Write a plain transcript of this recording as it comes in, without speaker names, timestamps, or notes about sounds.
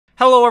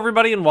Hello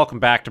everybody and welcome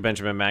back to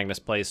Benjamin Magnus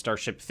Plays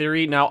Starship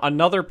Theory. Now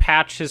another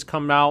patch has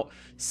come out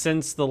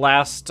since the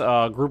last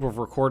group of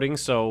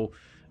recordings, so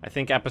I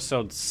think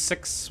episode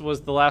 6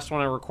 was the last one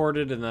I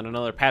recorded, and then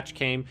another patch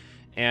came,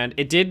 and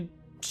it did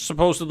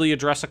supposedly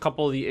address a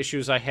couple of the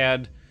issues I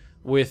had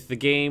with the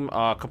game.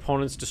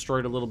 Components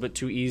destroyed a little bit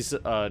too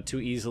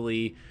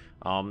easily.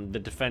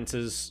 The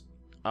defenses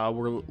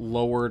were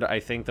lowered. I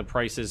think the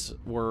prices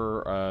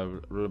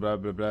were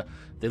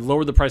they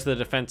lowered the price of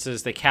the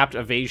defenses. They capped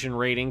evasion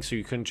rating, so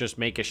you couldn't just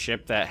make a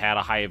ship that had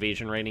a high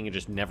evasion rating and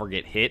just never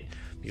get hit,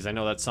 because I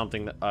know that's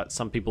something that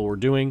some people were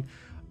doing.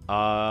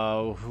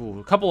 A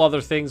couple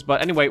other things,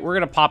 but anyway, we're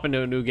gonna pop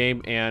into a new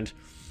game, and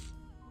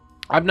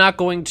I'm not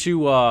going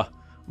to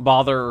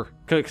bother,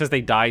 because they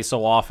die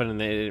so often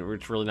and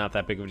it's really not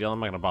that big of a deal. I'm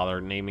not gonna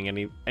bother naming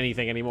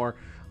anything anymore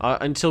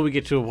until we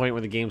get to a point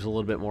where the game's a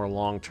little bit more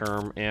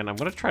long-term, and I'm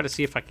gonna try to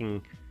see if I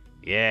can,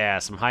 yeah,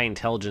 some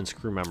high-intelligence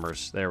crew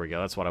members. There we go,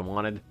 that's what I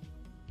wanted.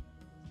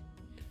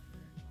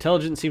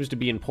 Intelligence seems to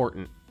be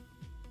important.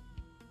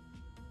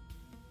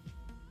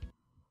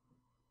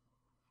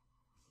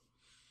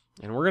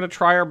 And we're gonna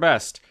try our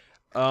best.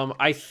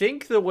 I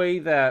think the way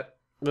that,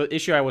 the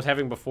issue I was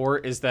having before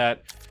is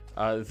that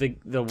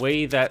the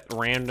way that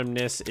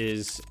randomness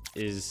is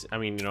I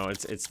mean, you know,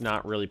 it's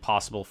not really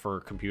possible for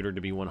a computer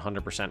to be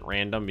 100%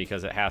 random,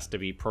 because it has to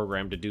be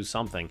programmed to do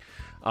something.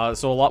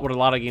 So what a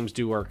lot of games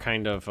do are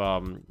kind of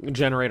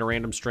generate a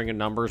random string of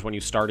numbers when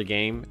you start a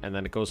game, and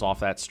then it goes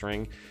off that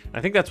string. And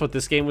I think that's what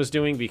this game was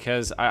doing,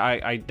 because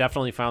I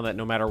definitely found that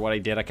no matter what I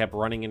did, I kept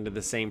running into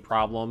the same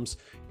problems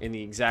in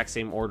the exact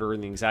same order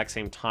in the exact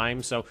same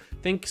time. So I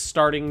think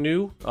starting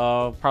new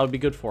probably be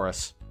good for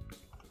us.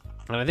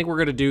 And I think we're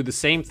going to do the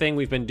same thing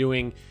we've been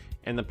doing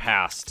in the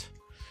past.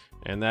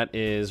 And that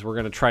is, we're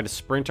going to try to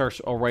sprint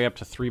our way up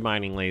to 3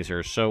 mining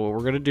lasers. So what we're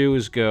going to do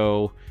is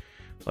go,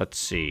 let's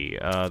see,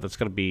 that's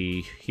going to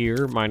be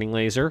here, mining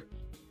laser.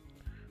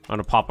 I'm going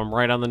to pop them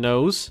right on the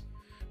nose.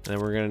 And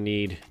then we're going to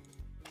need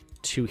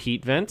 2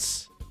 heat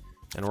vents.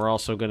 And we're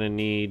also going to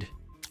need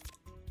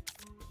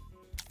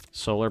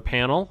solar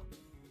panel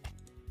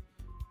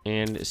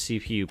and a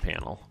CPU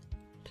panel.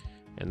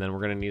 And then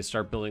we're going to need to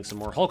start building some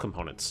more hull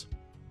components.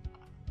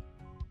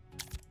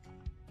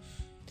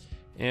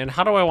 And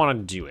how do I want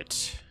to do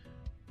it?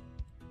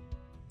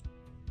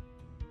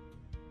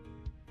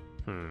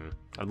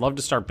 I'd love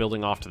to start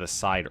building off to the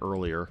side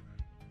earlier.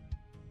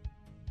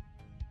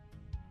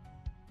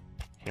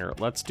 Here,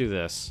 let's do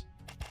this.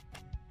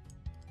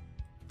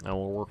 And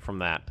we'll work from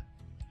that.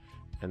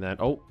 And then,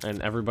 oh,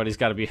 and everybody's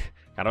got to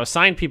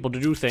assign people to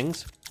do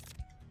things.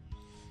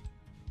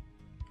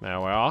 There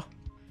we are.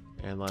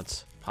 And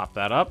let's pop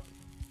that up.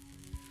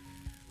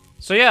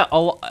 So yeah,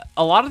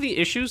 a lot of the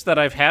issues that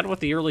I've had with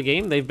the early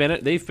game, they've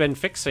been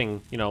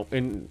fixing,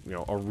 in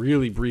a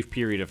really brief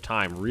period of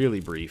time,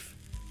 really brief.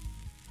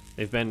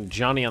 They've been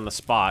Johnny on the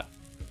spot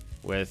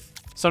with.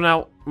 So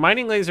now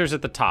mining lasers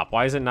at the top.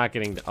 Why is it not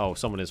getting? Oh,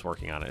 someone is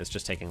working on it. It's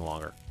just taking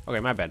longer. Okay,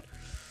 my bad.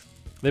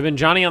 They've been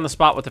Johnny on the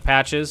spot with the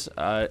patches,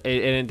 and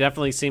it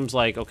definitely seems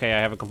like, okay,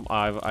 I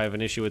have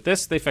an issue with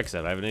this, they fix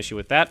it. I have an issue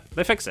with that,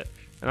 they fix it,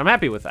 and I'm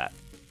happy with that.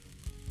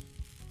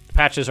 The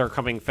patches are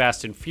coming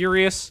fast and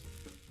furious.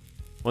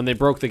 When they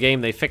broke the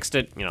game, they fixed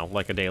it,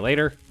 like a day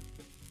later.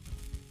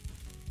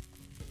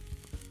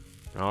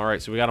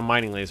 Alright, so we got a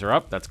mining laser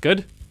up. That's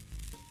good.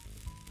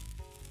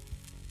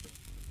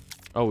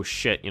 Oh,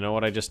 shit. You know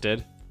what I just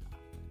did?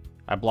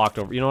 I blocked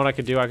over. You know what I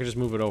could do? I could just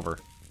move it over.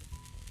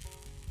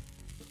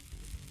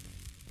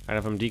 I'd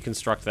have them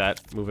deconstruct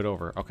that, move it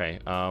over. Okay,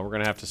 we're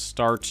going to have to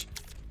start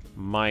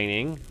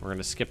mining. We're going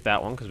to skip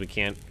that one because we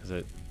can't, because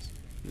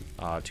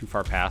it's too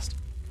far past.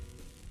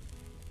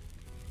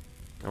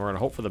 And we're going to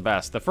hope for the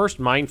best. The first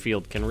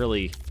minefield can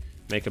really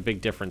make a big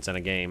difference in a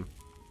game.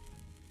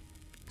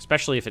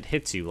 Especially if it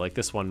hits you, like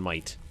this one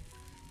might.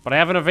 But I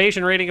have an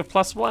evasion rating of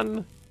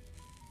 +1.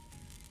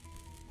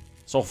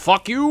 So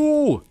fuck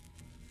you!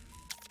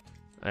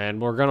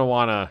 And we're going to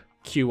want to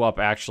queue up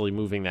actually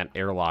moving that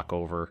airlock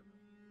over.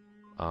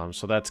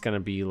 So that's going to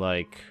be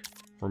like,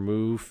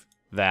 remove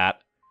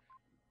that.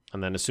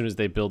 And then as soon as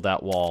they build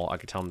that wall, I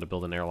could tell them to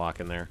build an airlock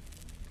in there.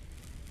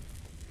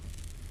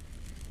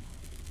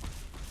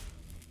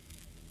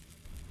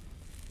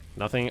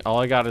 Nothing. All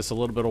I got is a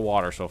little bit of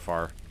water so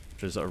far,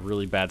 which is a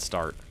really bad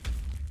start.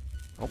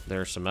 Oh,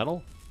 there's some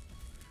metal.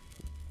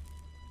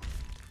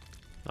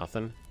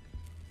 Nothing.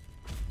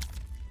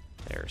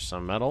 There's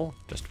some metal.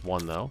 Just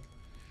 1, though.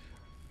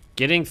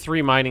 Getting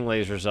 3 mining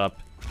lasers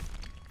up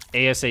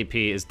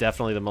ASAP is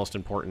definitely the most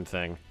important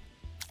thing.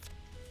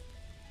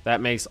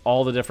 That makes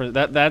all the difference.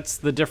 That's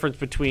the difference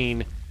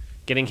between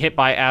getting hit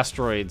by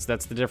asteroids.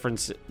 That's the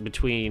difference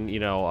between,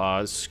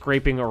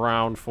 scraping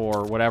around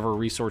for whatever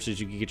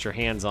resources you can get your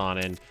hands on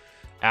and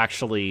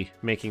actually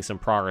making some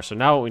progress. So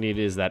now what we need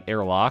is that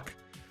airlock.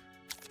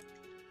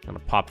 I'm gonna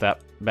pop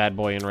that bad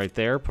boy in right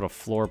there, put a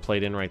floor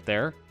plate in right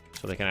there,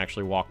 so they can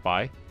actually walk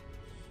by.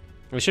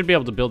 We should be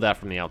able to build that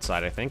from the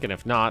outside, I think, and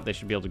if not, they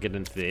should be able to get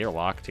into the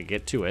airlock to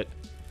get to it.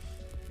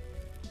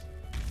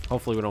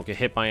 Hopefully we don't get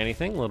hit by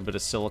anything. A little bit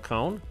of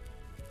silicone.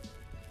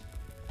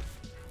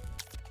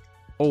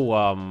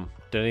 Oh,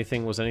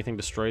 was anything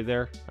destroyed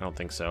there? I don't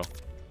think so.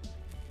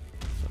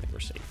 I think we're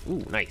safe.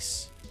 Ooh,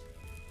 nice.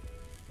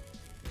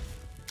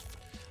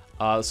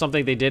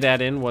 Something they did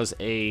add in was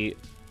a,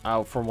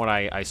 from what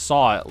I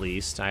saw at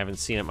least, I haven't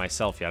seen it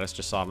myself yet, I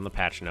just saw it in the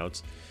patch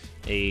notes,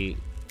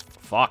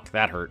 fuck,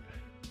 that hurt.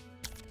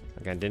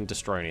 Again, didn't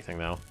destroy anything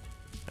though,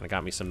 and it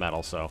got me some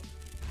metal, so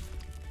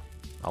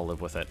I'll live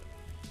with it.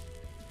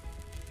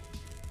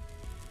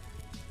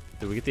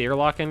 Did we get the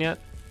airlock in yet?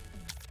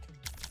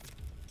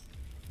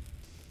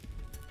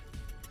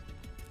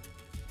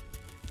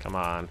 Come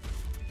on.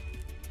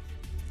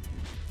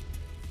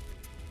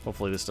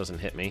 Hopefully this doesn't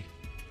hit me.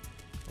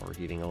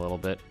 Overheating a little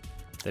bit.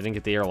 They didn't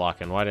get the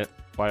airlock in. Why did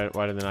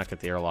they not get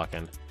the airlock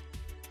in?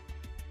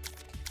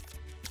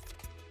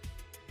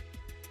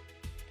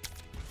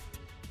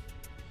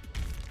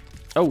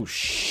 Oh,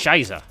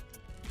 shiza.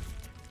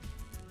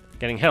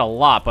 Getting hit a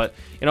lot, but,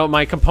 you know,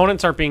 my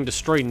components aren't being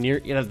destroyed near...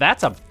 You know,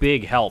 that's a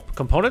big help.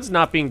 Components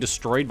not being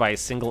destroyed by a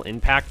single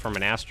impact from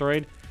an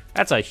asteroid,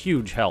 that's a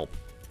huge help.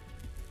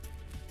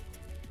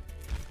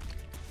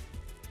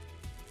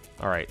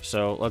 Alright,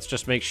 so let's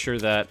just make sure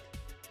that...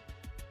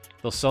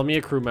 They'll sell me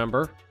a crew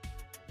member.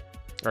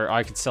 Or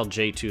I could sell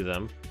J to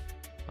them.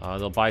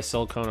 They'll buy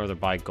silicone or they'll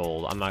buy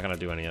gold. I'm not going to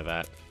do any of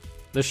that.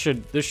 This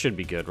should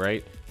be good,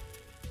 right?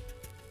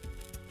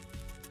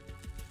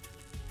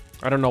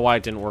 I don't know why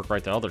it didn't work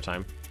right the other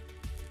time.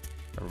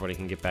 Everybody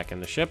can get back in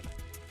the ship,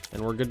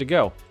 and we're good to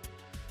go.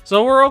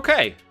 So we're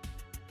okay.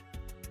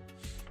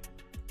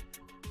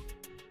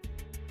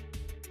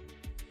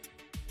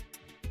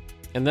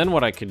 And then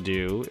what I could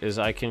do is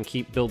I can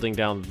keep building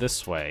down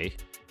this way.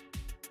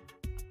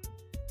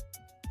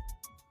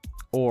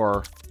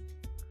 Or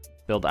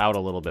build out a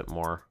little bit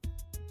more.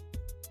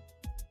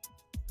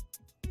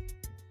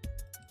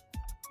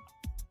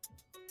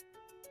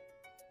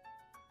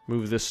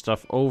 Move this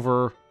stuff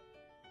over.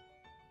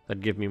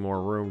 That'd give me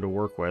more room to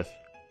work with.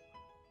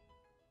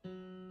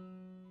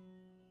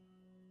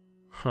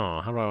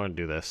 Huh, how do I want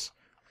to do this?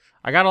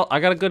 I got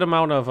a good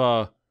amount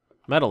of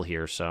metal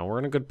here, so we're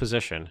in a good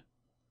position.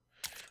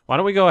 Why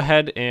don't we go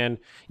ahead and...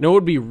 You know what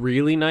would be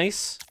really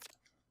nice?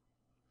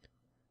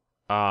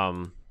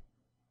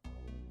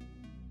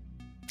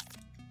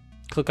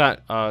 Click on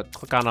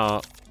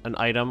an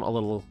item, a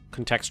little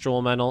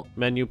contextual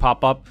menu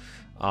pop up.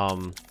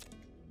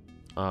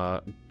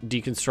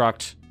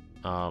 Deconstruct,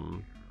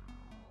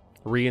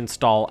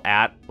 reinstall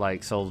at,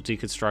 like, so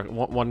deconstruct,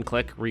 one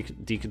click,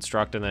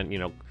 deconstruct, and then, you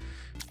know,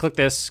 click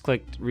this,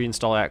 click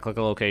reinstall at, click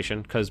a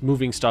location, because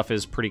moving stuff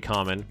is pretty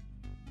common.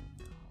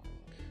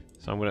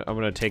 So I'm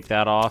gonna take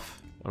that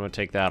off. I'm gonna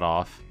take that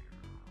off.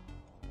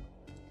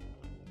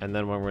 And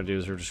then what we're gonna do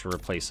is we're just gonna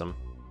replace them.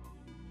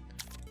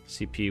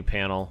 CPU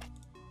panel.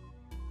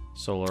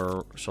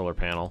 Solar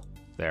panel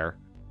there.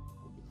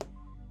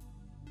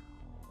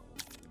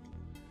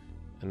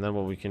 And then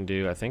what we can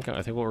do, I think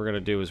what we're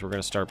gonna do is we're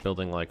gonna start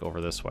building like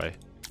over this way,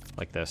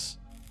 like this.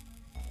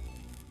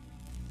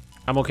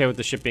 I'm okay with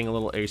the ship being a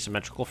little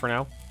asymmetrical for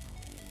now.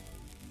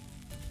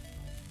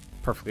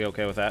 Perfectly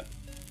okay with that.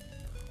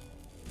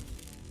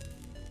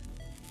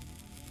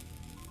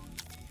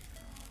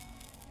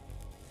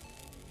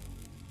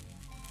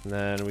 And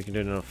then we can do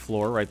it in a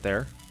floor right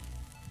there.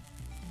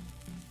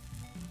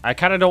 I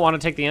kind of don't want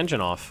to take the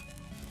engine off.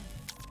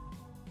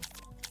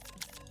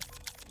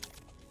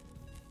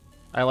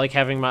 I like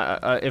having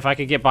my... if I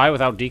could get by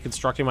without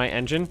deconstructing my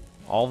engine,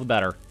 all the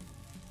better.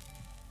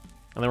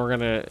 And then we're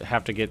going to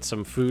have to get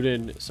some food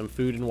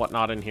and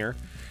whatnot in here.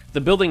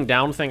 The building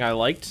down thing I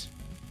liked.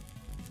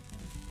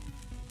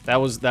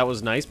 That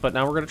was nice, but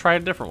now we're going to try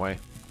it a different way.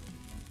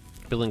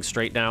 Building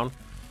straight down.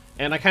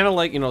 And I kind of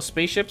like, you know,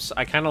 spaceships,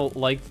 I kind of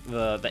like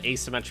the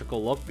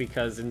asymmetrical look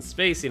because in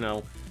space, you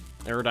know,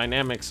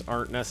 aerodynamics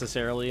aren't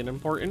necessarily an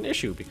important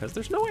issue because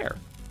there's no air.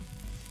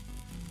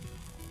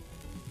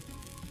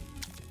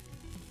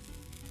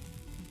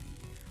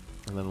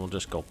 And then we'll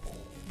just go.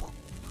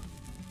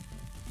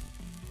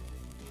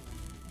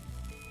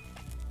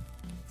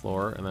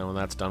 Floor, and then when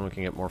that's done, we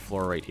can get more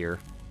floor right here.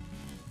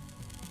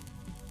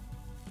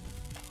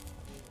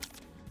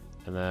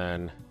 And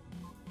then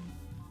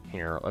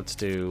here, let's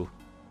do...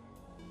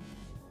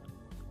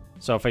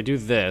 So if I do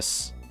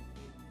this,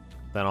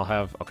 then I'll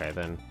have... Okay,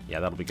 then,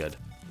 yeah, that'll be good.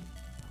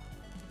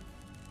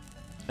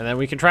 And then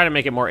we can try to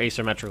make it more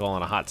asymmetrical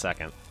in a hot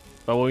second.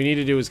 But what we need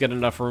to do is get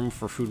enough room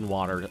for food and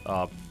water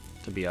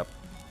to be up.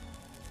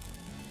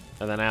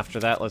 And then after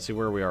that, let's see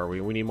where we are.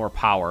 We need more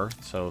power.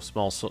 So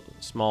small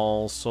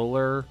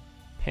solar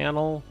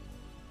panel.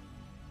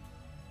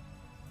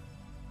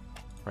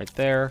 Right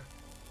there.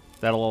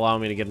 That'll allow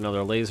me to get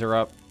another laser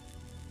up.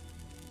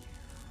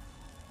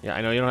 Yeah,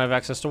 I know you don't have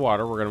access to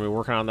water. We're going to be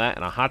working on that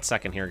in a hot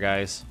second here,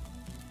 guys.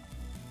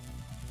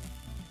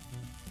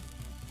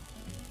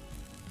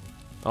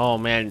 Oh,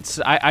 man.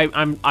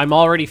 I'm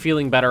already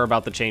feeling better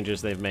about the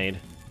changes they've made.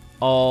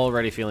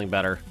 Already feeling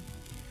better.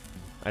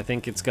 I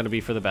think it's going to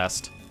be for the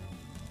best.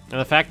 And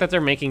the fact that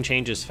they're making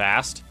changes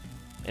fast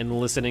and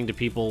listening to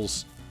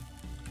people's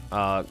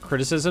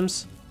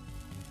criticisms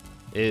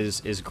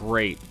is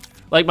great.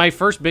 Like, my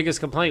first biggest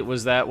complaint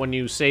was that when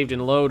you saved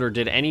and load or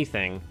did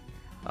anything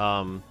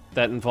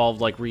that involved,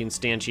 like,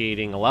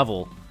 reinstantiating a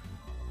level,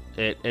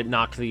 it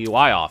knocked the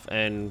UI off,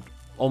 and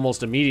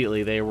almost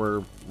immediately they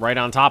were right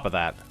on top of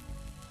that.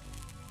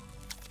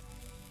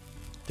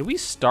 Did we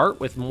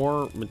start with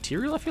more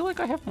material? I feel like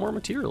I have more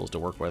materials to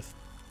work with.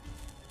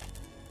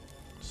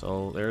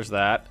 So, there's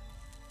that.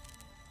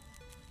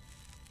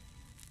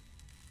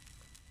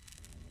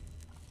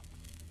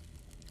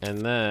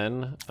 And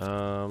then,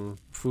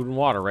 food and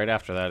water right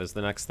after that is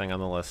the next thing on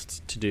the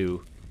list to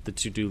do. The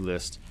to-do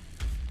list.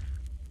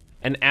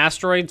 An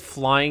asteroid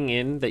flying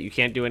in that you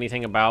can't do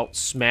anything about,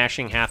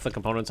 smashing half the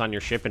components on your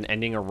ship and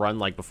ending a run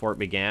like before it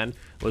began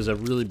was a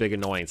really big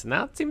annoyance. And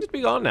that seems to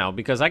be gone now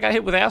because I got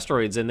hit with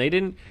asteroids and they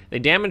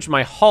damaged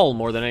my hull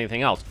more than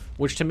anything else,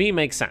 which to me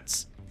makes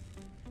sense.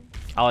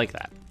 I like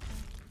that.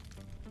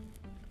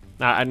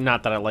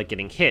 Not that I like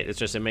getting hit, it's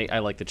just I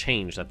like the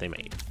change that they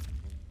made.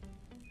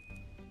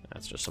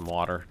 That's just some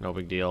water, no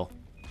big deal.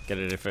 Get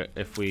it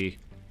if we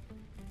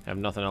have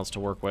nothing else to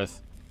work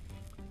with.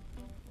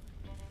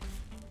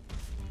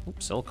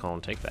 Oops,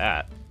 silicone, take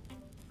that.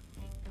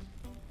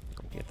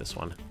 Get this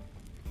one.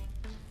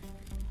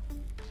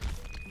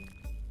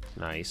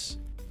 Nice.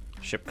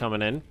 Ship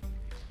coming in.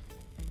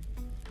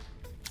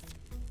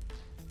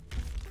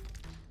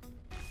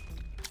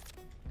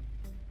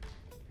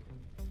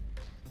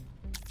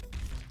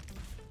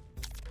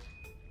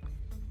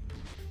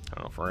 I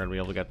don't know if we're gonna be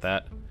able to get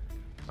that.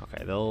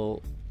 Okay,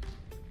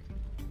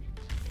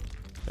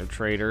 they're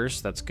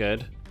traders, that's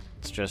good.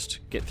 Let's just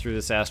get through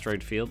this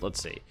asteroid field.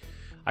 Let's see.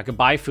 I could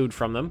buy food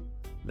from them.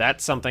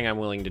 That's something I'm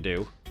willing to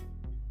do.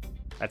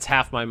 That's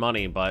half my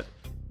money, but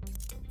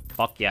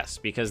fuck yes,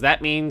 because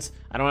that means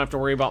I don't have to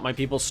worry about my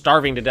people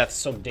starving to death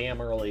so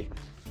damn early.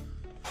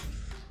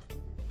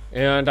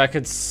 And I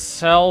could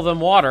sell them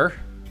water.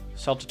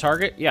 Sell to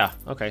target? Yeah,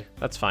 okay,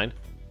 that's fine.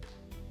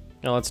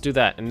 Now let's do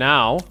that. And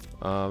now,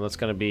 that's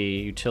gonna be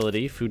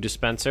utility, food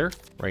dispenser,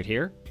 right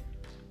here.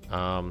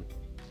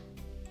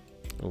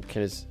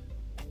 Okay, is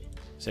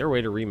there a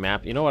way to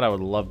remap? You know what I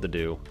would love to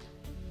do?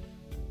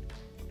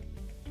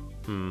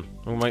 We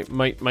might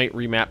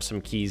remap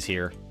some keys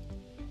here.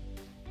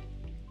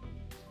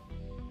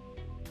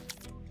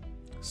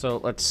 So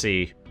let's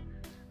see.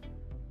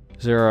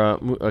 Is there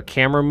a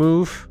camera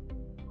move?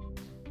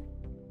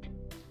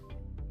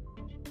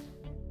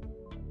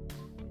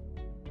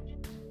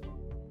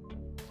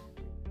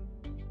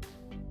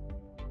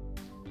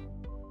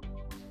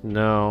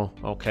 No.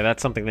 Okay,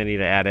 that's something they need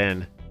to add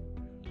in.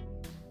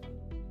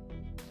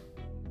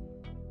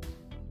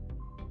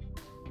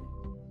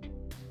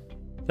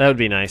 That would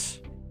be nice.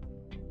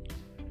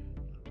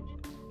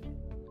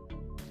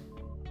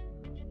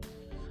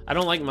 I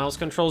don't like mouse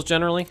controls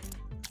generally.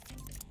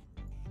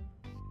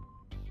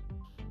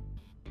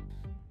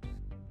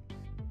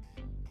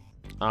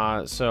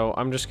 So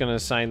I'm just gonna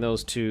assign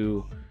those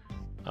to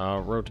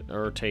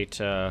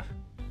rotate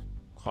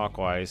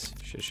clockwise.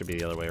 Should be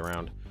the other way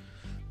around.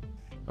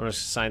 I'm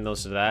just assign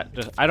those to that.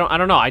 I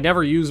don't know. I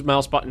never use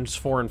mouse buttons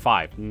 4 and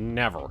 5.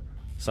 Never.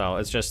 So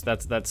it's just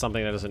that's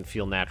something that doesn't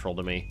feel natural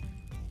to me.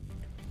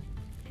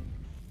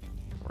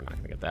 We're not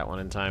gonna get that one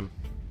in time,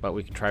 but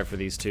we can try for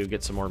these two.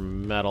 Get some more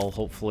metal,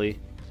 hopefully.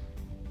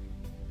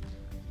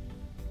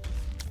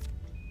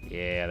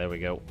 Yeah, there we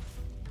go. All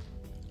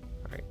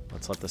right,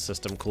 let's let the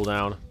system cool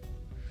down.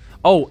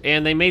 Oh,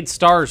 and they made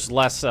stars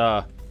less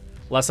of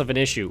an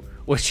issue,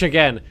 which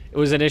again, it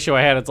was an issue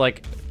I had. It's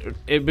like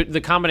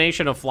the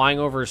combination of flying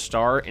over a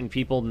star and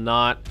people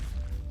not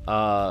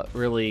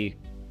really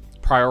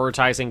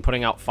prioritizing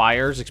putting out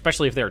fires,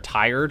 especially if they're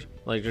tired,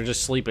 like they're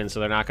just sleeping, so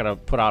they're not gonna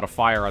put out a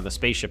fire on the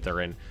spaceship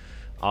they're in,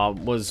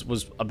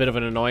 was a bit of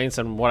an annoyance.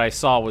 And what I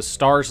saw was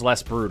stars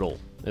less brutal,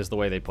 is the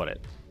way they put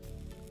it.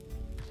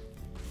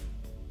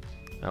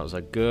 That was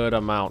a good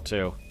amount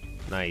too.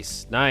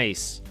 Nice,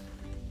 nice.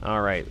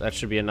 All right, that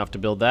should be enough to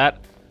build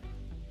that.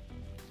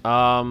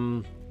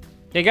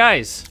 Hey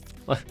guys,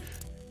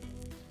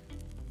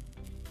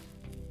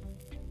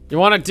 you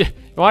want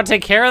to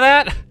take care of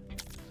that?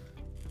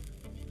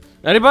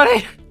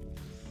 Anybody?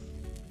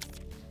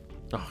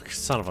 Oh,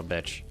 son of a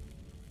bitch.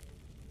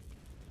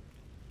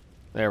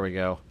 There we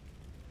go.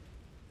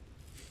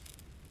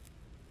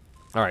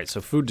 All right,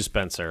 so food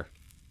dispenser.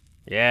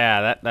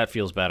 Yeah, that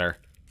feels better.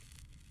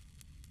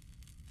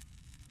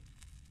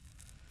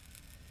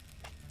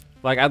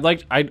 Like,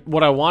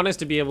 what I want is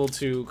to be able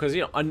to, because,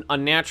 you know, a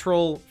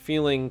natural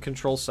feeling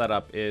control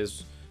setup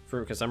is,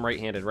 because I'm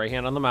right-handed, right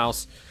hand on the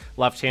mouse,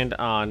 left hand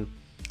on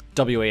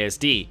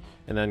WASD,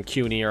 and then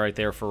Q and E are right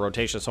there for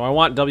rotation. So I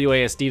want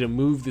WASD to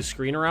move the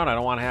screen around. I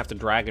don't want to have to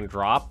drag and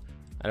drop.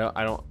 I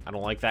don't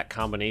like that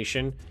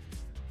combination.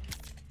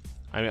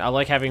 I mean, I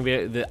like having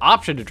the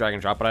option to drag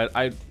and drop, but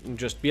I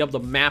just be able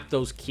to map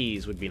those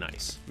keys would be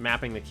nice.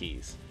 Mapping the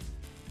keys.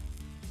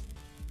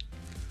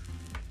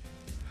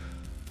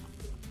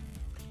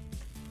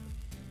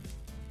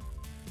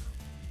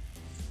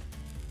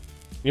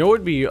 You know what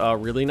would be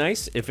really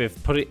nice if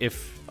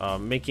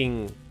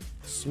making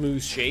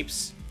smooth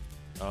shapes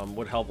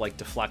would help, like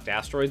deflect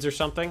asteroids or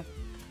something.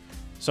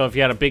 So if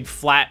you had a big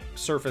flat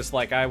surface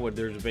like I would,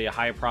 there'd be a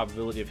higher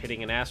probability of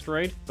hitting an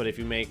asteroid. But if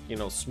you make, you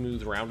know,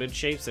 smooth, rounded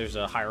shapes, there's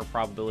a higher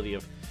probability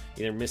of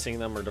either missing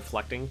them or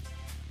deflecting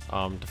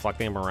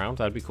them around.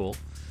 That'd be cool.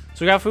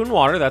 So we got food and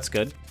water. That's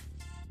good.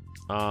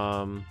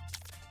 What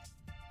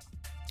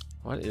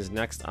is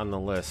next on the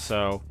list?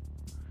 So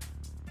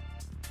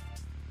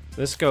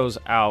this goes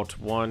out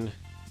 1.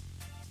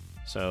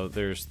 So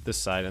there's this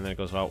side, and then it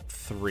goes out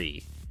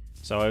 3.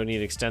 So I would need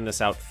to extend this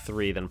out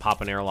 3, then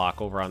pop an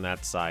airlock over on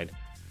that side.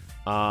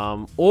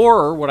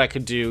 Or what I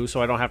could do,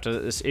 so I don't have to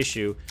this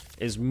issue,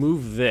 is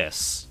move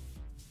this.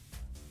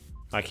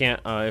 I can't,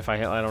 I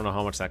don't know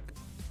how much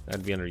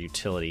that'd be under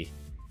utility.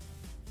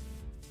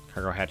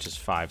 Cargo hatch is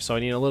 5, so I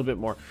need a little bit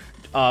more.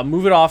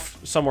 Move it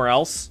off somewhere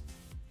else,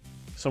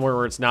 somewhere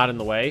where it's not in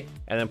the way,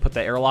 and then put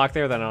the airlock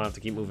there. Then I don't have to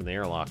keep moving the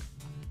airlock.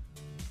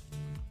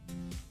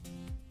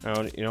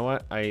 Oh, you know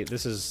what?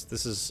 This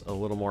is a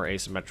little more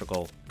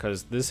asymmetrical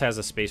because this has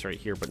a space right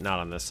here, but not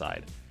on this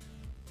side.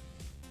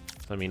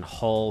 So, I mean,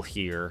 hull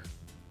here.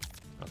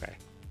 Okay.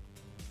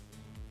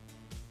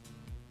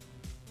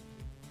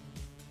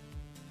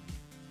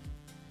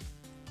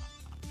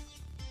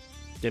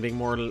 Getting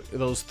more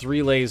those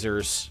 3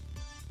 lasers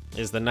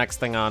is the next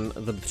thing on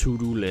the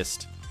to-do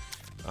list.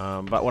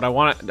 But what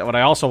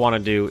I also want to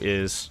do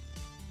is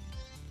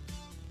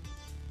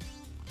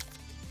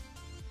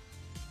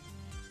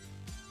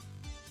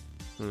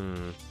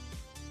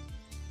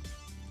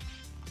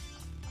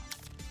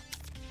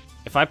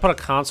if I put a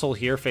console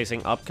here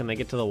facing up, can they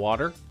get to the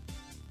water?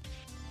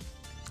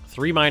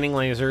 3 mining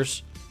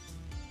lasers.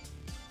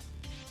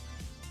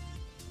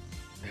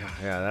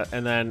 Yeah,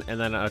 and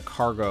then a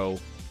cargo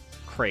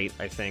crate,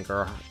 I think,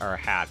 or a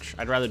hatch.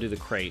 I'd rather do the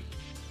crate.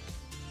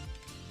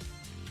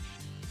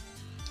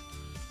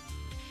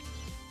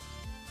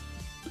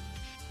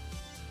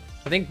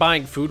 I think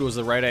buying food was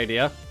the right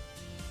idea.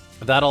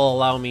 That'll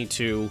allow me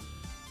to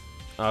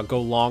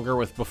go longer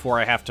before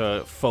I have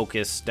to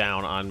focus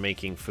down on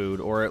making food,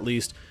 or at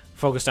least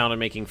focus down on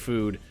making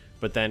food,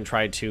 but then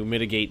try to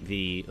mitigate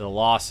the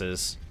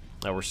losses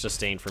that were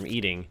sustained from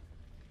eating,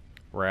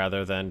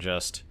 rather than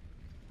just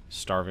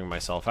starving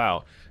myself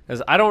out.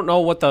 Because I don't know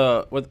what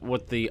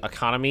the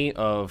economy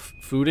of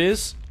food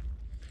is,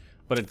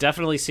 but it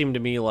definitely seemed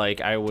to me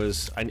like I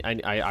was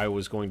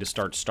going to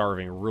start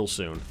starving real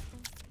soon.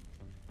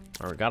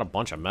 All right, got a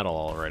bunch of metal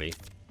already.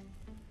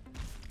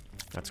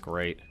 That's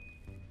great.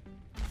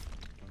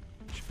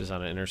 Ship is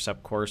on an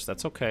intercept course.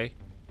 That's okay.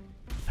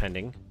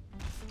 Pending.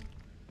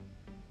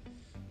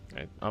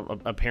 Okay.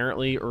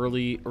 Apparently,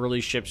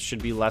 early ships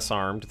should be less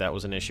armed. That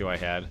was an issue I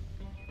had.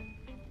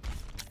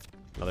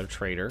 Another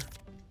trader.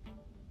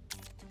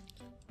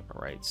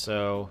 Alright,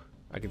 so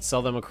I could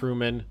sell them a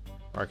crewman,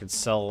 or I could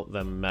sell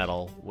them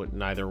metal,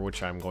 neither of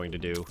which I'm going to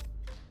do.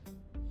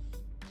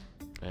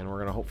 And we're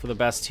going to hope for the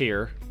best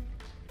here.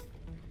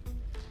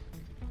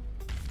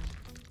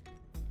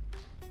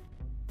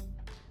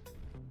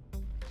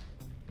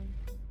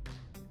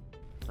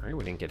 Alright,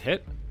 we didn't get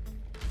hit.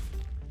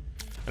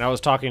 And I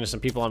was talking to some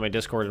people on my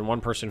Discord, and one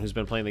person who's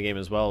been playing the game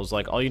as well was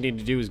like, all you need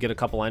to do is get a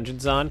couple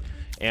engines on,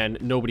 and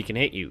nobody can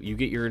hit you. You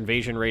get your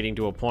invasion rating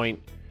to a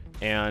point,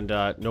 and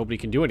nobody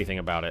can do anything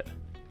about it.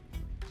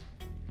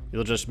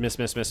 You'll just miss.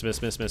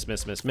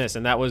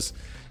 And that was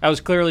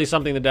clearly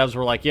something the devs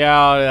were like,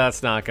 yeah,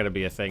 that's not going to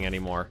be a thing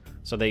anymore.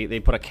 So they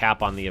put a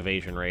cap on the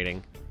evasion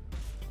rating.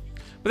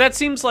 But that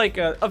seems like,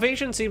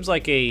 evasion seems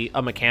like a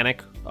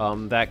mechanic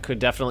that could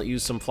definitely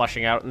use some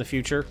fleshing out in the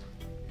future.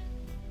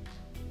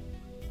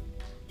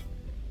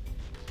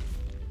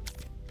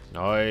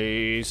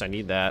 Nice, I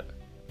need that.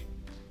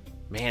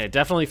 Man, it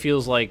definitely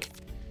feels like,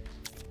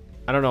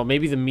 I don't know,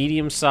 maybe the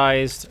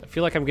medium-sized, I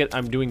feel like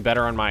I'm doing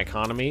better on my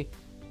economy.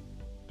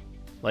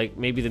 Like,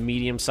 maybe the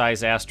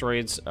medium-sized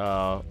asteroids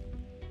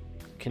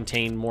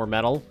contain more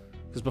metal.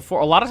 Because before,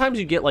 a lot of times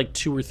you get like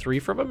 2 or 3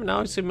 from them, and now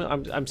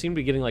I'm seem to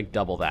be getting like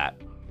double that.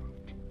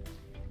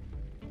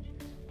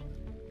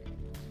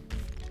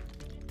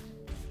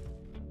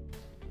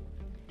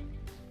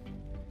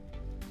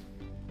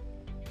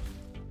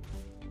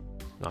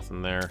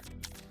 Nothing there.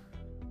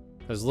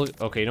 Because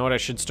look, okay, you know what I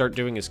should start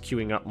doing is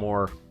queuing up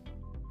more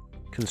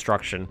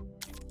construction.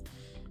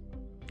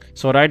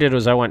 So what I did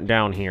was I went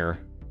down here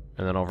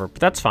and then over,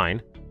 but that's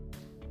fine.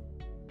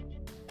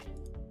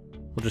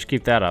 We'll just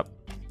keep that up.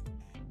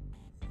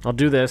 I'll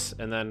do this,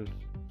 and then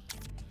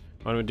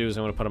what I'm gonna do is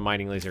I'm gonna put a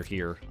mining laser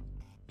here.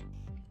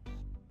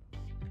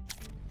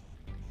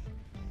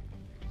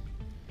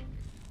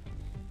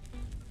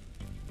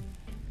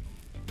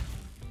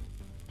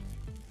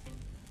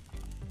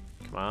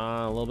 Come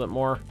on, a little bit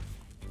more.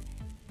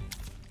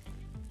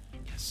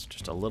 Yes,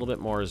 just a little bit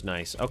more is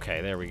nice.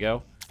 Okay, there we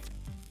go.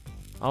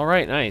 All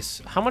right,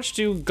 nice. How much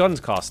do guns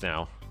cost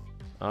now?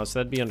 So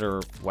that'd be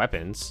under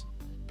weapons.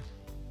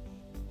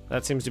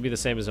 That seems to be the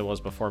same as it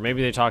was before.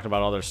 Maybe they talked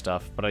about other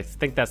stuff, but I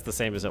think that's the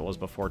same as it was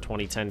before.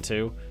 2010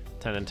 too.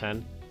 10 and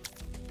 10.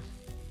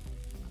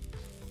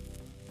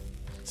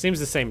 Seems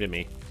the same to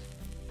me.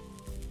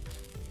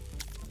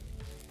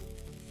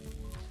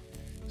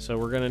 So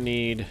we're gonna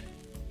need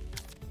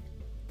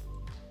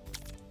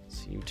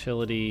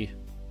Utility.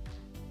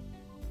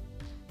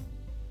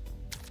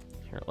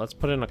 Here, let's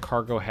put in a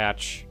cargo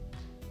hatch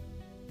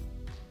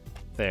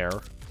there.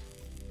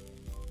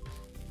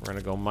 We're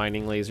gonna go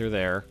mining laser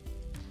there.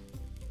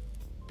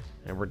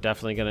 And we're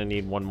definitely gonna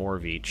need one more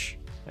of each,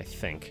 I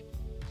think.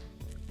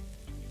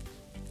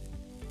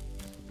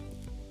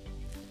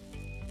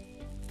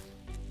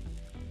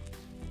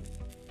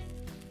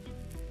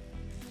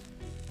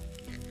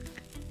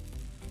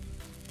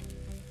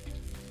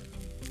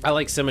 I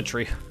like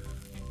symmetry.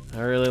 I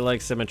really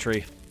like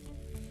symmetry.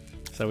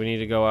 So we need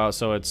to go out.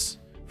 So it's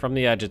from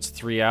the edge. It's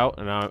 3 out,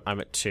 and I'm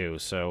at 2.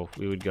 So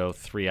we would go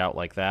 3 out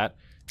like that,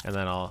 and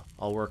then I'll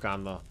work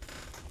on the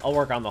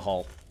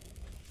hull.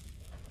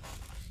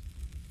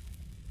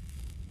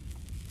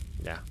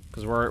 Yeah,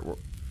 because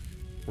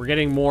we're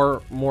getting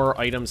more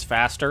items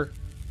faster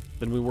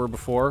than we were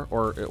before,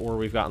 or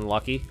we've gotten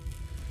lucky.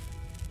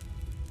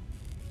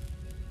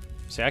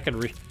 See, I could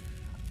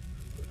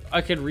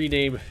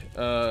rename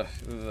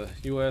the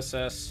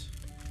USS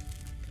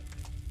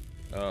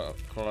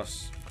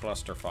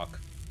Clusterfuck.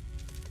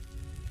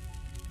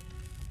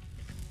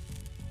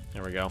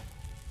 There we go.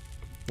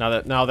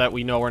 Now that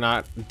we know we're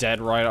not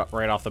dead right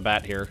off the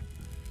bat here,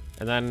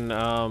 and then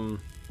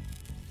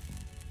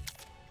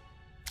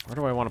where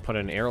do I want to put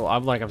an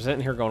airlock? I'm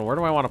sitting here going, where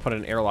do I want to put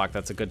an airlock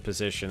that's a good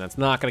position that's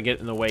not going to get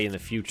in the way in the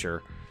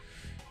future?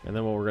 And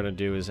then what we're going to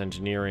do is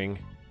engineering.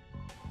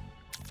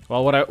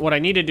 Well, what I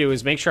need to do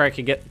is make sure I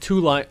can get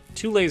two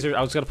lasers.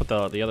 I was going to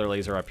put the other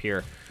laser up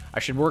here. I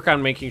should work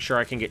on making sure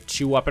I can get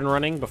 2 up and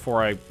running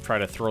before I try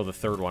to throw the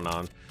 3rd one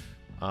on.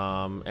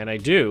 And I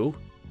do.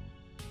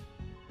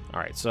 All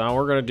right, so now what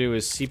we're going to do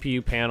is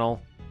CPU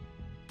panel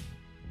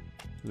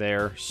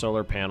there,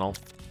 solar panel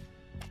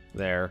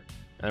there,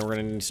 and we're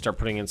going to need to start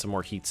putting in some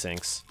more heat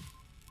sinks.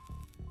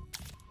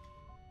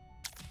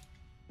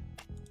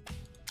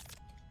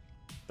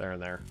 There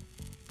and there.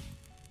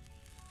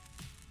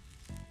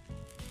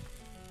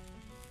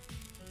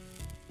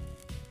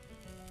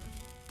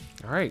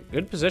 All right,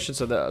 good position.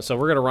 So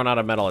we're gonna run out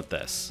of metal at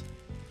this.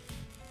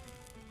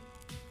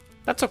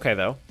 That's okay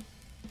though.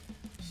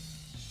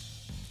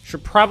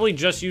 Should probably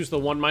just use the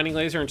 1 mining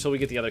laser until we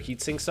get the other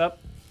heat sinks up.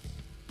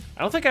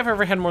 I don't think I've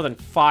ever had more than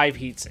 5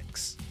 heat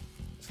sinks.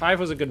 5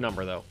 was a good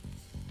number though.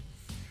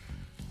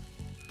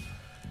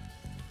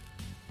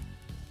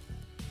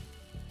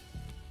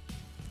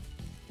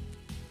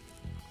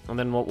 And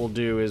then what we'll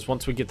do is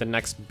once we get the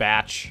next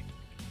batch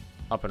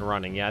up and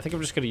running, yeah, I think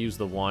I'm just gonna use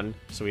the 1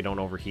 so we don't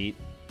overheat.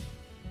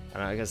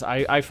 And I guess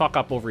I fuck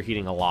up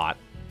overheating a lot.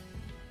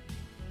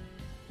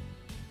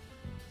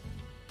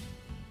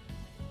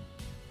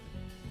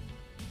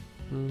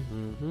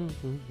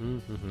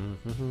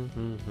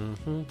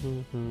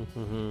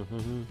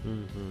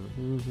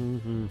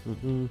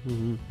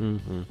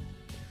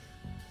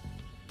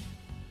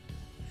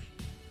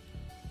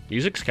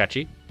 Music's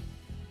catchy.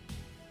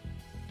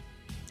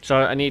 So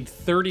I need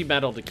 30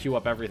 metal to queue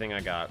up everything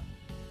I got.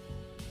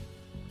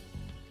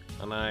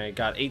 And I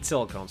got 8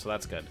 silicone, so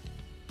that's good.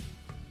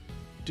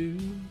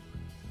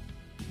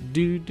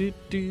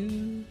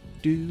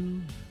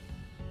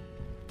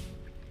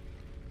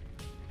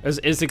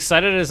 As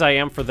excited as I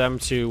am for them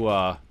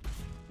to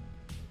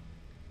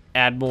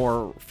add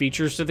more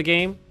features to the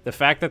game, the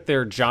fact that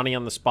they're Johnny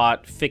on the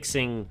spot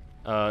fixing,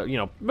 you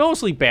know,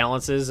 mostly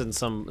balances and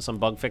some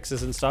bug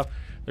fixes and stuff,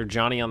 they're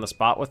Johnny on the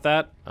spot with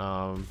that.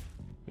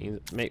 Pretty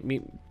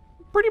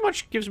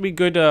much gives me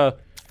good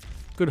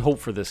hope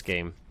for this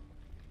game.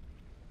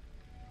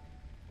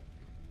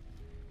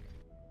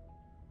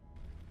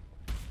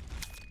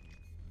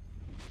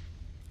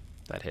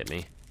 That hit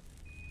me.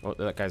 Oh,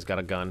 that guy's got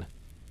a gun,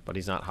 but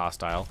he's not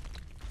hostile.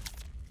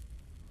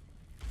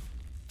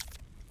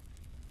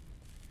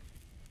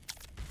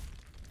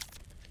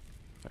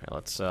 Alright,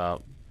 let's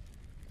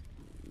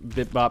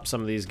bit-bop some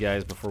of these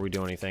guys before we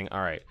do anything.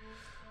 Alright.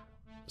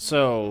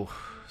 So,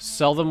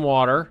 sell them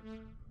water.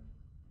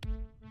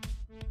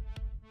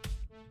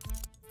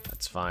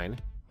 That's fine.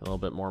 A little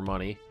bit more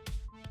money.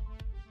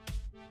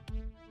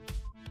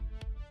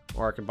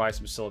 Or I could buy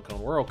some silicone.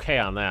 We're okay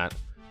on that.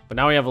 But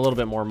now we have a little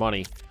bit more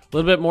money. A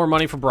little bit more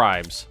money for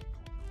bribes.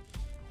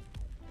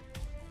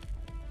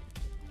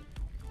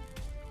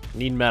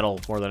 Need metal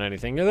more than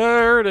anything.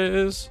 There it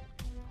is.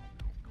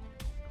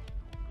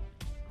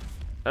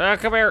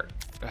 Come here.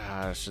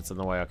 Ah, shit's in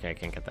the way. Okay, I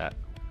can't get that.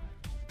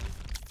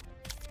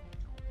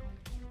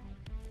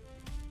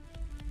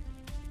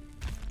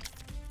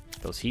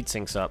 Those heat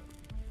sinks up.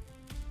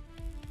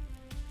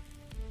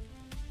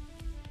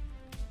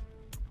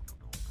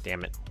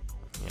 Damn it.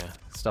 Yeah,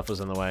 stuff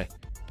was in the way.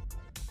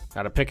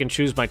 Gotta pick and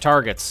choose my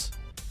targets.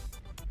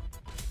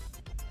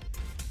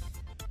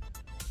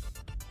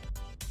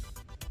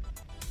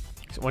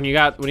 When you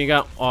got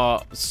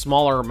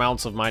smaller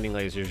amounts of mining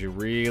lasers, you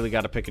really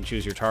gotta pick and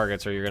choose your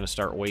targets, or you're gonna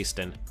start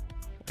wasting.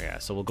 Yeah,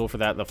 so we'll go for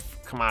that.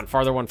 Come on,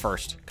 farther one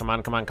first. Come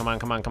on, come on, come on,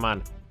 come on, come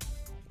on.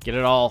 Get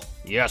it all.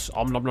 Yes.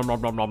 Nom nom nom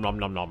nom nom nom nom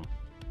nom nom.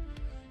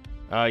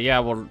 Yeah,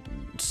 we'll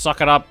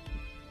suck it up.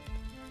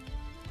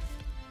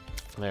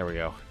 There we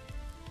go.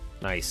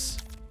 Nice.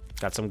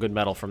 Got some good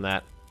metal from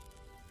that.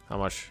 How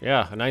much?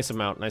 Yeah, a nice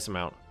amount, nice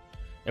amount.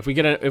 If we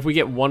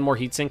get one more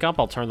heat sink up,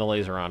 I'll turn the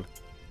laser on.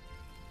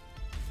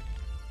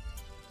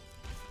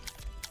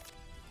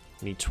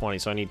 I need 20,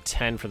 so I need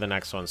 10 for the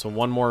next one. So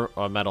one more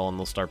metal and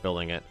we'll start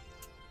building it.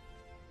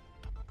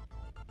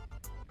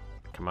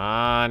 Come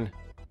on.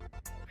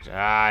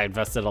 I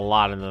invested a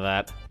lot into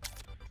that.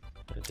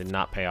 It did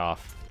not pay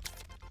off.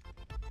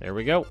 There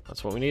we go.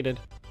 That's what we needed.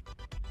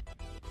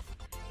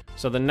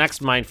 So the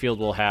next minefield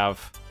will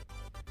have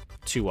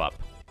 2 up.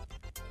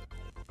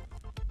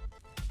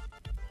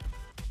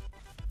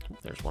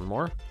 There's one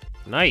more.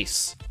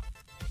 Nice.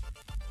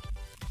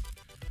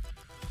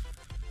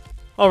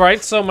 All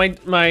right, so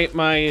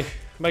my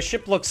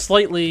ship looks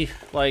slightly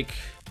like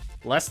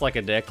less like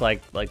a dick,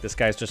 like this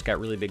guy's just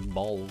got really big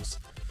balls.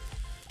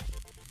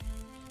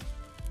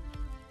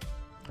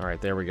 All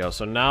right, there we go.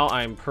 So now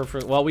I'm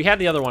perfect. Well, we had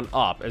the other one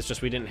up. It's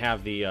just we didn't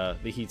have the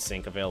heat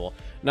sink available.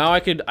 Now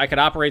I could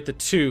operate the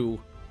 2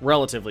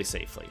 relatively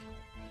safely.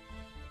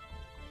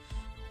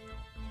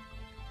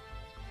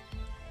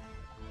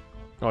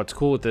 Oh, what's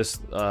cool with this,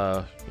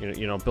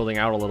 you know, building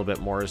out a little bit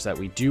more is that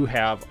we do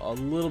have a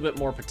little bit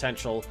more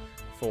potential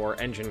for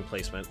engine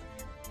placement.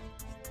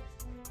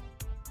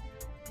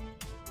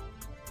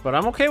 But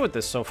I'm okay with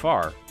this so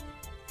far.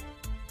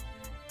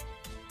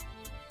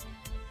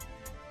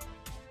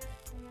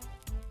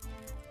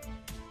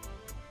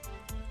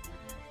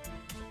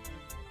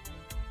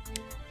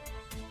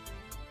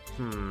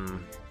 Hmm.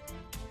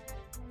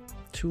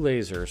 2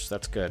 lasers,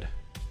 that's good.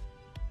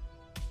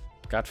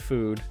 Got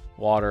food,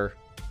 water.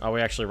 Oh,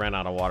 we actually ran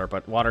out of water,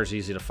 but water's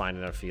easy to find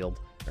in a field,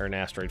 or an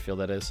asteroid field,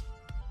 that is.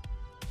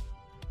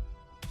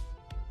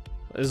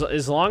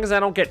 As long as I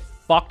don't get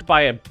fucked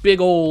by a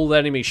big old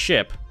enemy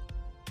ship,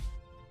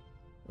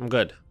 I'm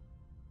good.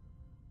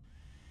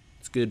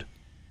 It's good.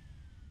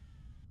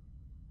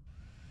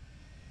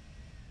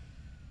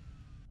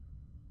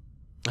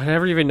 I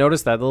never even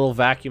noticed that, the little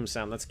vacuum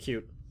sound. That's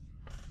cute.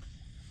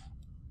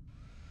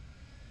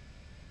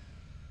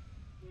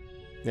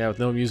 Yeah, with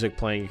no music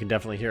playing, you can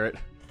definitely hear it.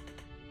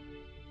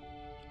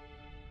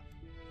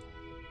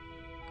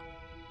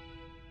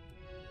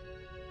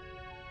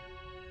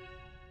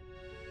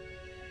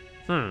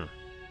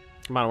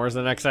 Come on, where's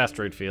the next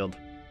asteroid field?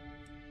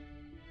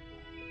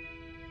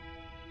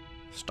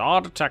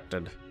 Star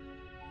detected.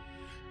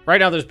 Right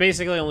now, there's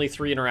basically only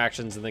 3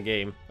 interactions in the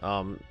game.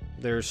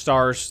 There's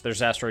stars,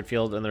 there's asteroid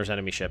field, and there's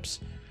enemy ships.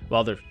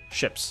 Well, they're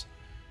ships.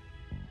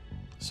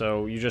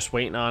 So you're just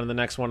waiting on the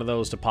next one of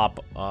those to pop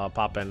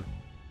in.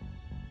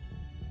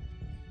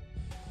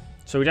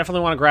 So we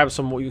definitely want to grab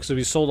some, because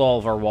we sold all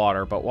of our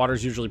water, but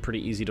water's usually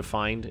pretty easy to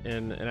find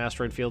in an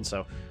asteroid field,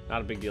 so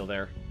not a big deal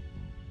there.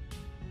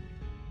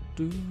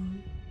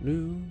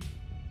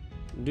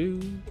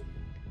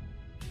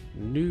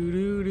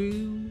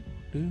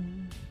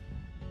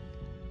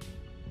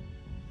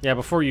 Yeah,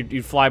 before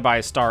you'd fly by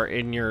a star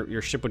and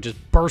your ship would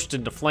just burst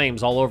into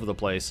flames all over the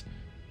place.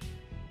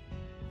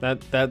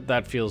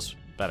 That feels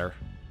better.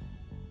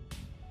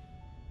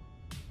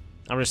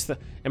 I'm just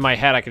in my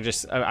head. I could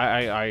just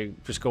I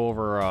just go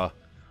over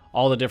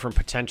all the different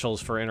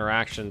potentials for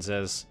interactions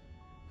as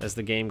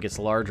the game gets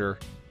larger.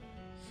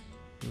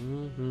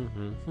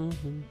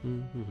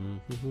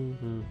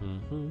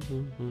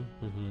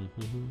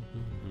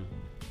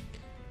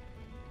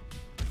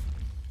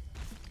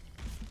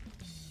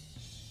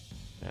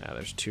 Yeah,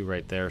 there's 2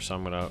 right there, so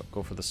I'm gonna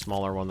go for the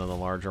smaller one than the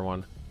larger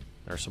one.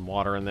 There's some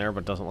water in there,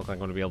 but doesn't look like I'm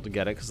gonna be able to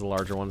get it because the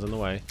larger one's in the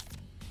way.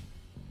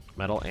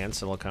 Metal and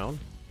silicone.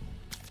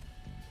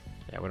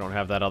 Yeah, we don't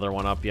have that other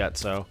one up yet,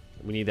 so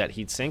we need that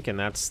heat sink, and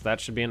that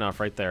should be enough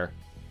right there.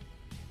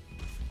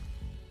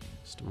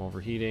 System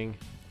overheating.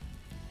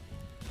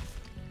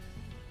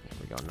 There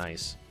we go,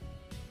 nice.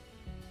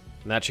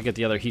 And that should get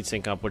the other heat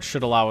sink up, which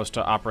should allow us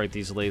to operate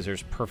these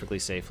lasers perfectly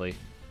safely.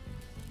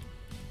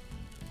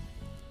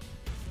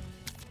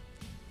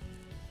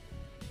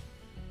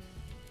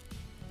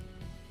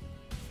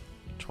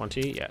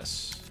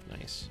 Yes,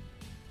 nice.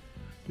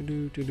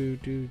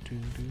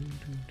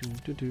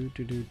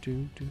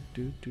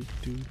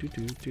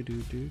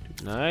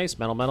 Nice,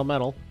 metal.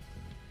 Now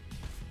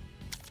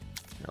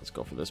let's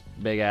go for this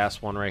big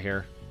ass one right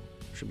here.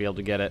 Should be able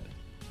to get it.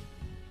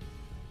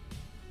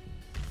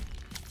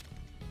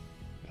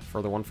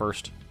 Further one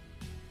first.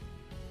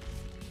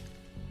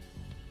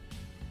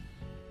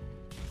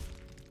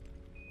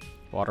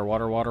 Water.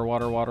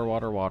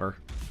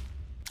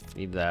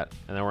 Need that.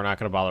 And then we're not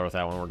going to bother with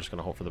that one. We're just going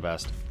to hope for the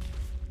best.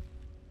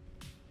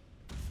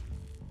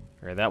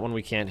 Alright, that one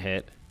we can't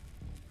hit.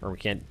 Or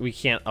we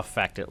can't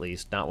affect, at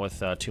least. Not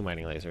with 2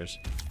 mining lasers.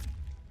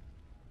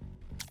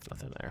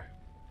 Nothing there.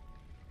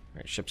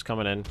 Alright, ship's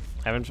coming in.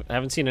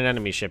 Haven't seen an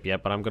enemy ship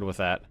yet, but I'm good with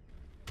that.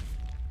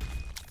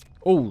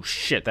 Oh,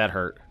 shit, that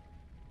hurt.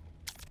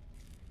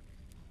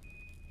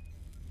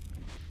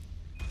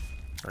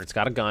 Alright, it's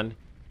got a gun.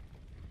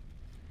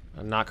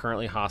 I'm not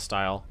currently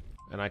hostile.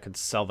 And I could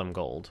sell them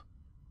gold.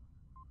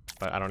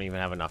 But I don't even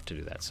have enough to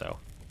do that, so.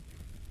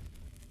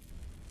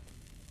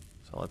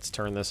 So let's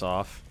turn this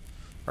off.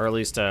 Or at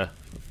least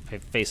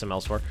face him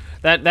elsewhere.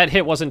 That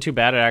hit wasn't too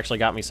bad. It actually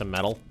got me some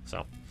metal.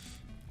 So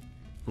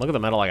look at the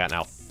metal I got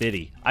now.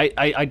 50.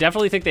 I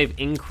definitely think they've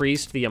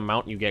increased the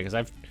amount you get, because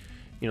I've,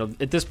 you know,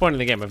 at this point in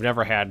the game, I've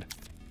never had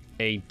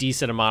a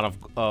decent amount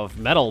of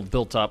metal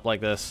built up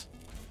like this.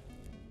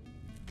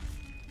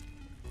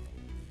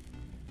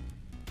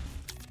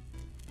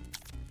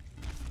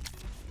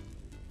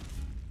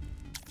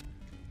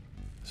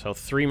 So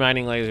 3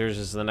 mining lasers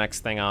is the next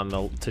thing on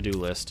the to-do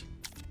list.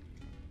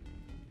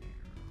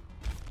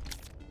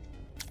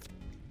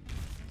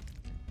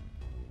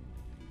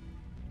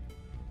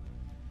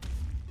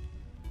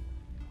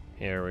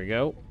 Here we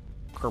go.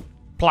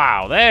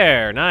 Plow.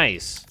 There.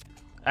 Nice.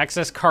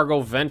 Excess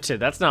cargo vented.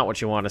 That's not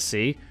what you want to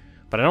see.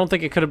 But I don't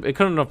think it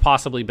couldn't have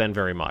possibly been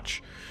very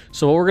much.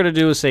 So what we're going to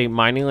do is say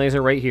mining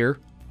laser right here.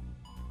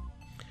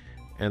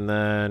 And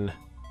then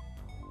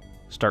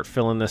start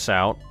filling this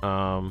out.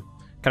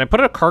 Can I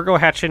put a cargo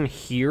hatch in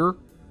here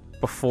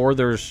before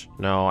there's...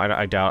 No,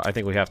 I doubt. I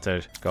think we have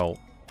to go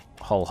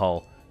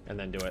hull, and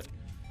then do it.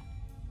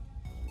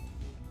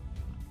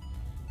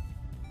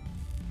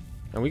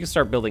 And we can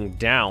start building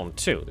down,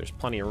 too. There's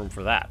plenty of room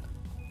for that.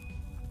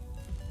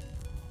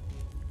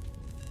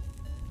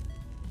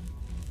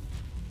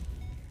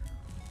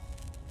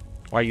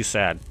 Why are you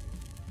sad?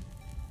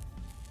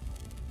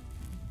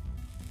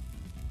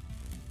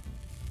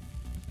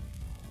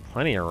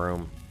 Plenty of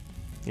room.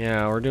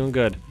 Yeah, we're doing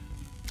good.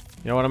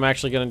 You know what I'm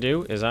actually gonna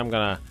do is I'm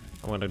gonna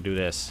do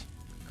this.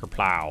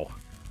 Kerplow.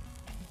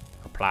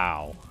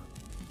 Kerplow.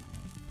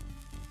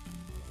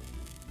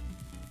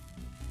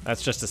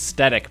 That's just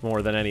aesthetic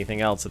more than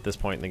anything else at this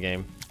point in the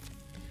game.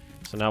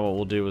 So now what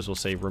we'll do is we'll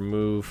say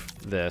remove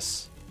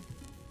this.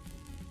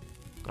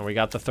 And we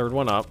got the third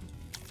one up.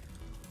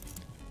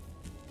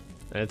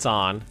 And it's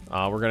on.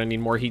 We're gonna need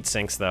more heat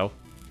sinks though.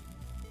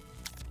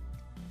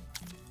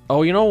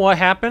 Oh, you know what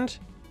happened?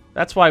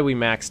 That's why we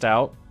maxed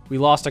out. We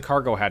lost a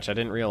cargo hatch. I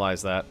didn't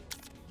realize that.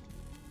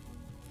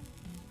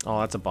 Oh,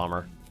 that's a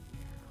bummer.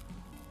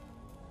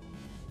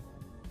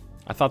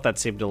 I thought that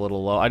seemed a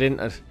little low. I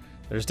didn't...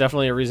 there's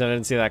definitely a reason I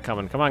didn't see that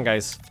coming. Come on,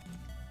 guys.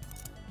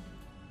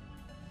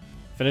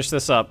 Finish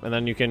this up, and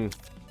then you can...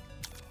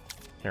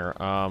 Here,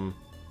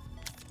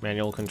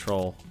 manual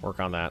control. Work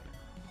on that.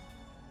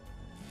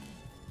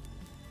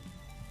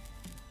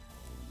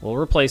 We'll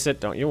replace it.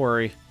 Don't you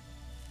worry.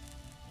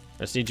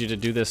 I just need you to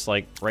do this,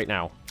 like, right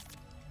now.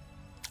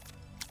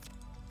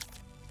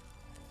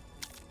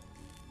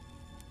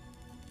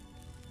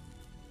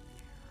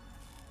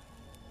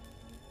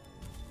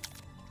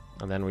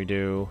 And then we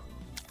do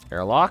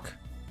airlock.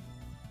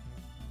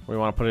 We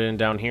want to put it in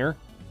down here.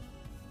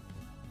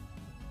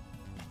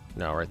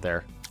 No, right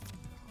there.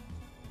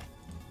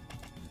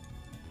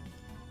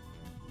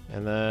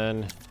 And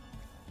then,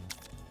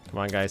 come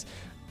on, guys.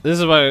 This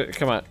is what,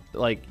 come on,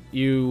 like,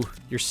 you're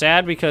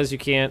sad because you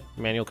can't,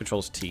 manual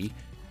controls T.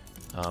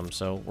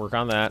 So work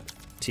on that.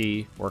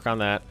 T, work on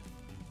that.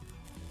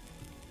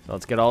 So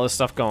let's get all this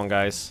stuff going,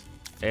 guys.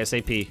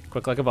 ASAP,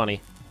 quick like a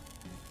bunny.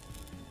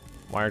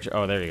 Why aren't you,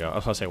 oh, there you go. I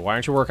was gonna say, why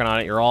aren't you working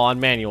on it? You're all on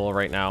manual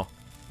right now.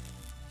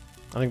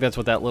 I think that's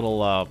what that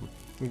little,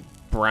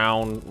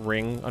 brown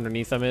ring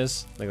underneath them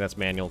is. I think that's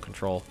manual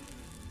control.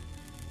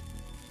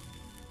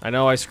 I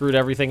know I screwed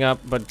everything up,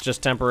 but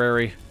just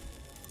temporary.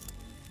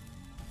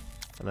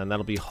 And then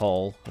that'll be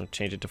hull. I'm gonna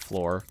change it to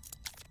floor.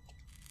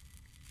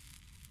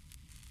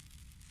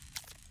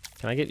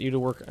 Can I get you to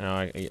work? No,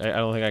 I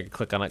don't think I can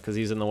click on it because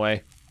he's in the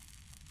way.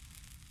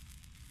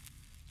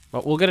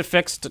 But we'll get it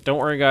fixed. Don't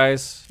worry,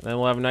 guys. Then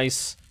we'll have a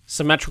nice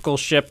symmetrical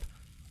ship.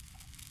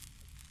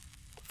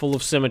 Full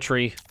of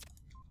symmetry.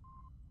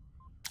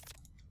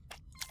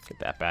 Get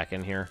that back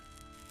in here.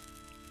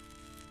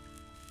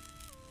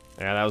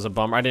 Yeah, that was a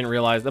bummer. I didn't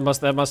realize. That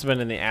must have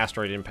been in the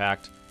asteroid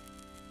impact.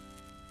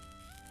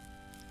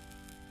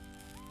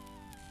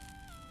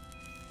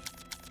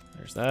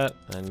 There's that.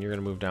 And you're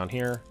going to move down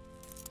here.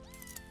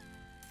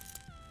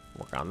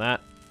 Work on that.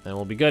 And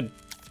we'll be good.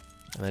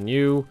 And then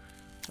you...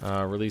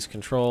 release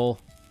control.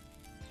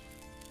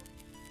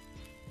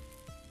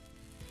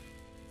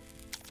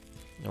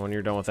 And when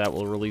you're done with that,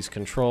 we'll release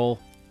control.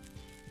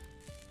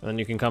 And then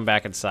you can come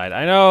back inside.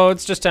 I know,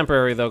 it's just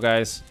temporary though,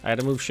 guys. I had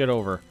to move shit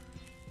over.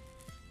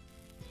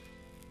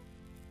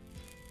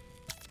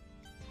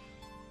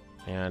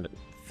 And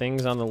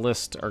things on the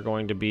list are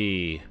going to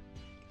be...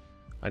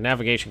 a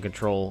navigation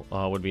control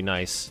would be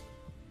nice.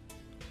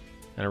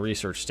 And a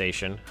research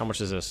station. How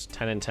much is this?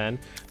 10 and 10?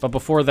 But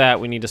before that,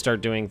 we need to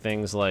start doing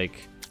things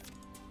like...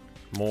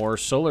 more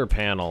solar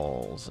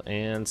panels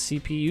and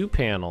CPU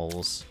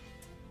panels.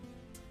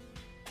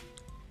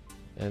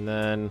 And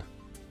then,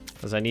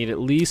 because I need at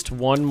least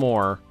one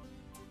more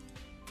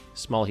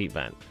small heat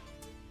vent.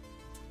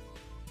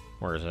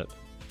 Where is it?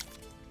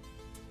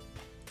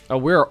 Oh,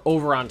 we're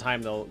over on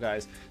time though,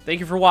 guys. Thank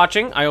you for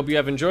watching. I hope you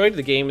have enjoyed.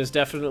 The game is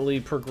definitely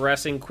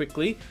progressing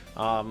quickly.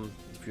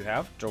 If you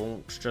have,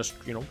 don't just,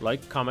 you know,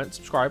 like, comment,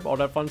 subscribe, all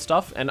that fun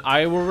stuff. And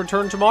I will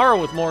return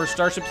tomorrow with more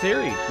Starship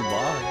Theory.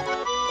 Goodbye.